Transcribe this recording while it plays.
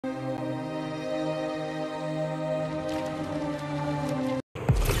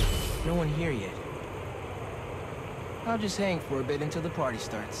here yet. I'll just hang for a bit until the party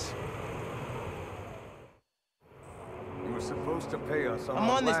starts. You were supposed to pay us on I'm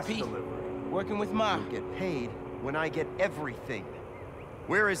our on this, last Pete. delivery. Working with Ma. You'll get paid when I get everything.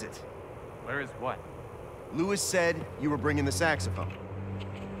 Where is it? Where is what? Louis said you were bringing the saxophone.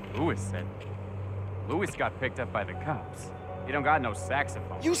 Louis said. Louis got picked up by the cops. He don't got no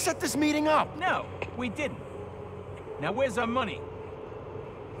saxophone. You set this meeting up! No, we didn't. Now where's our money?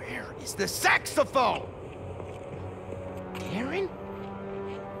 Where is the saxophone? Darren?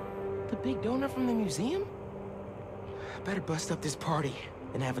 The big donor from the museum? I better bust up this party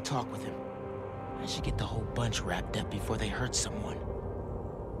and have a talk with him. I should get the whole bunch wrapped up before they hurt someone.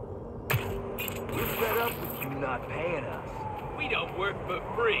 We're fed up with you not paying us. We don't work for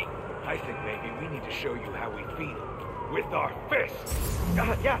free. I think maybe we need to show you how we feel. With our fists!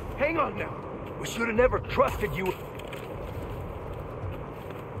 Yeah, hang on now. We should have never trusted you.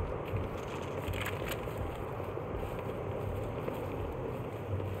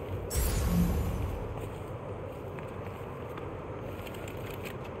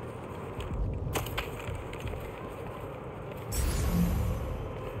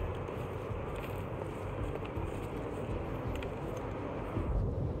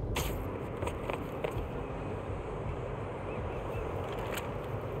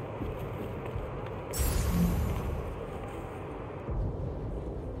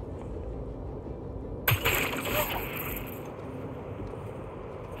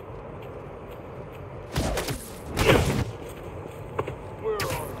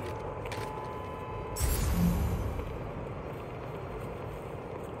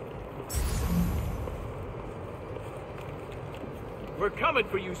 We're coming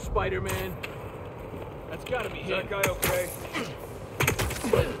for you, Spider-Man. That's gotta be him. Is that guy okay?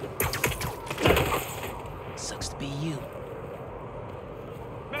 Sucks to be you.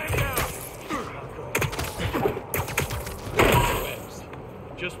 Man down!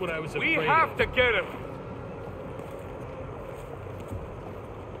 Just what I was afraid We have to get him!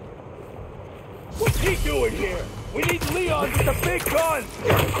 What's he doing here? We need Leon with the big gun!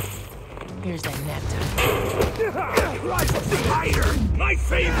 Here's that nap time. Rise of the Spider! My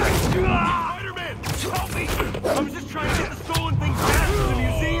favorite! Spider-Man! Help me! I was just trying to get the stolen things back to the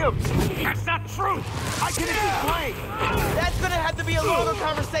museum! That's not true! I can explain! That's gonna have to be a longer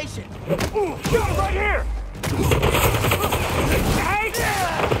conversation. Right here! Hey!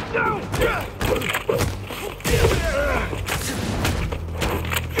 No!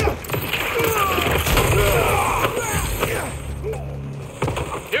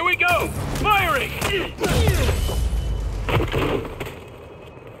 Here we go! Firing!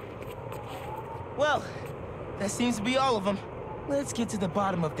 Well, that seems to be all of them. Let's get to the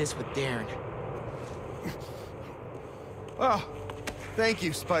bottom of this with Darren. Oh, thank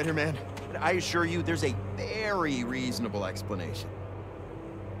you, Spider-Man. But I assure you, there's a very reasonable explanation.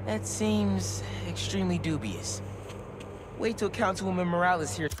 That seems extremely dubious. Wait till Councilwoman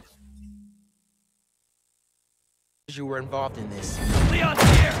Morales here. You were involved in this. Leon's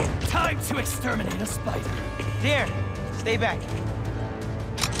here! Time to exterminate a spider. Darren, stay back.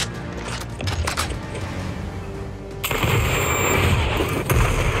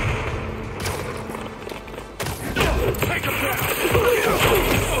 Take him down!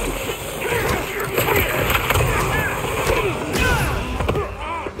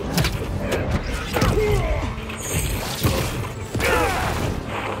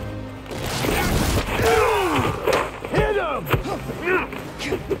 Hit him!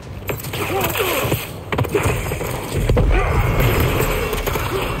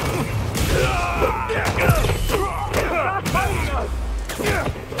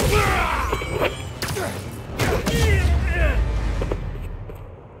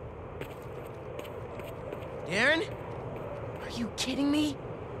 Darren? Are you kidding me?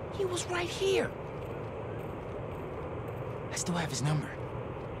 He was right here. I still have his number.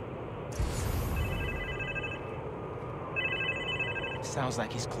 Sounds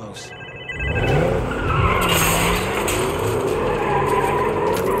like he's close. Bad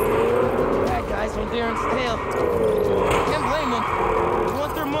guys on Darren's tail. Can't blame them. They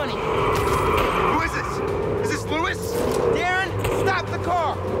want their money. Who is this? Is this Louis? Darren, stop the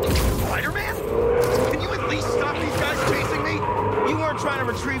car! Spider-Man? Can you at least stop these guys chasing me? You weren't trying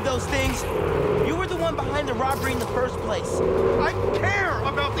to retrieve those things. You were the one behind the robbery in the first place. I care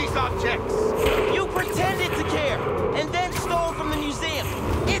about these objects! You pretended to care, and then stole from the museum.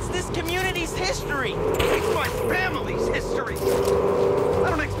 It's this community's history. It's my family's history! I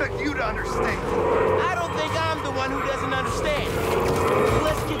don't expect you to understand. I don't think I'm the one who doesn't understand.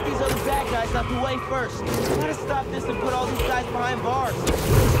 Let's get these other bad guys out the way first. Gotta stop this and put all these guys behind bars.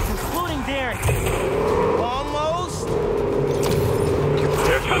 Including Darren. Almost.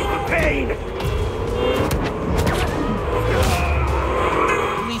 Here comes the pain!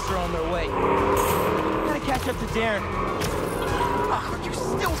 Police are on their way. Gotta catch up to Darren. Are you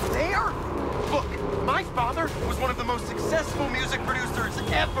still there? Look, my father was one of the most successful music producers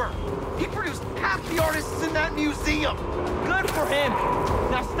ever. He produced half the artists in that museum. Good for him.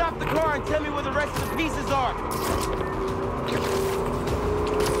 Now stop the car and tell me where the rest of the pieces are.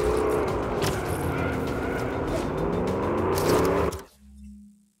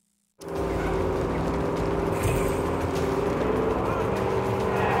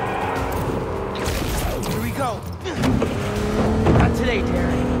 Here we go. Not today,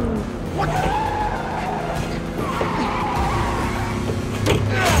 Darren. What?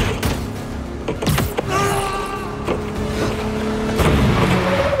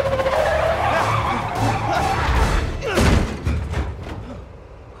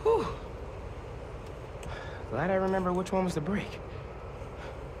 Glad I remember which one was the brake.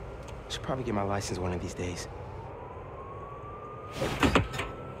 Should probably get my license one of these days.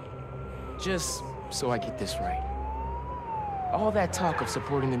 Just so I get this right. All that talk of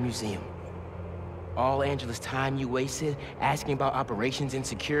supporting the museum. All Angela's time you wasted asking about operations and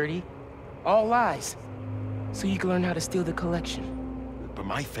security. All lies. So you can learn how to steal the collection. But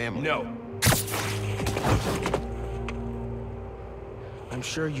my family... No. I'm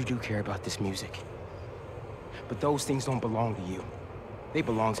sure you do care about this music. But those things don't belong to you. They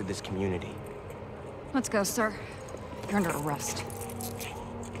belong to this community. Let's go, sir. You're under arrest.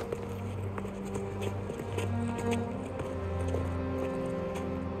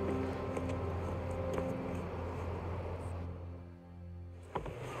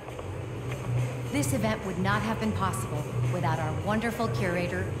 This event would not have been possible without our wonderful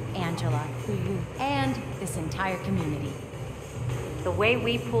curator, Angela, and this entire community. The way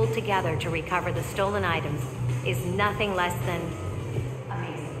we pulled together to recover the stolen items is nothing less than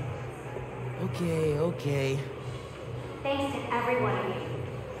amazing. Okay. Thanks to every one of you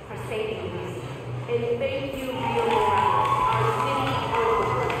for saving us. And thank you, Rio Morales, our city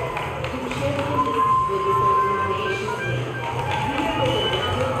council, who championed this with his determination. You put in the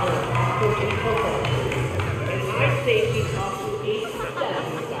good work for the purpose. And my safety cost you 8 steps.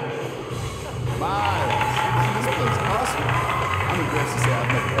 Miles, this place awesome. I'm embarrassed to say I've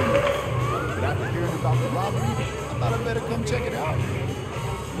never been there. But after hearing about the robbery, I thought I better come check it out.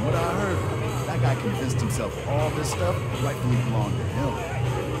 From what I heard, that guy convinced himself all this stuff rightfully belonged to him.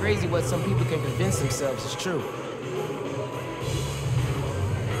 Crazy what some people can convince themselves is true.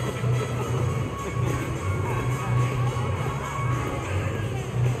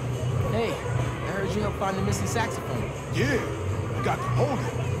 Hey, I heard you helped find the missing saxophone. Yeah, I got to hold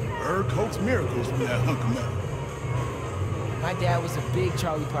it. Heard Coke's miracles from that hunk of metal. My dad was a big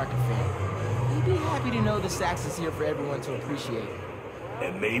Charlie Parker fan. He'd be happy to know the sax is here for everyone to appreciate.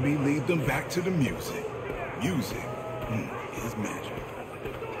 And maybe lead them back to the music. Music is magic.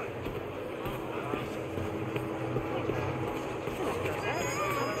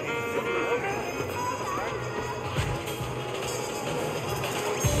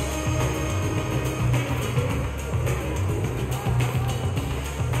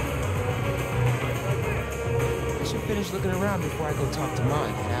 I should finish looking around before I go talk to Ma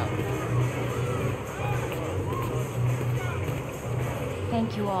and get out.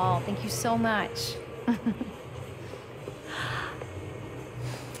 Thank you all. Thank you so much.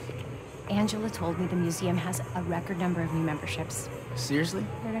 Angela told me the museum has a record number of new memberships. Seriously?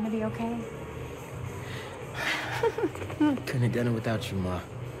 They're gonna be okay. Couldn't have done it without you, Ma.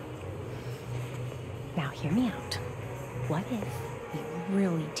 Now hear me out. What if we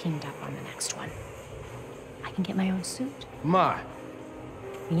really teamed up on the next one? I can get my own suit. Ma!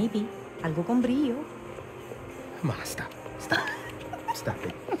 Maybe. Algo con brillo. Ma, stop. Stop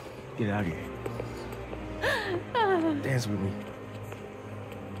it. Get out of here. Dance with me.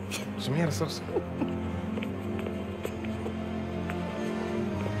 Show me how to salsa.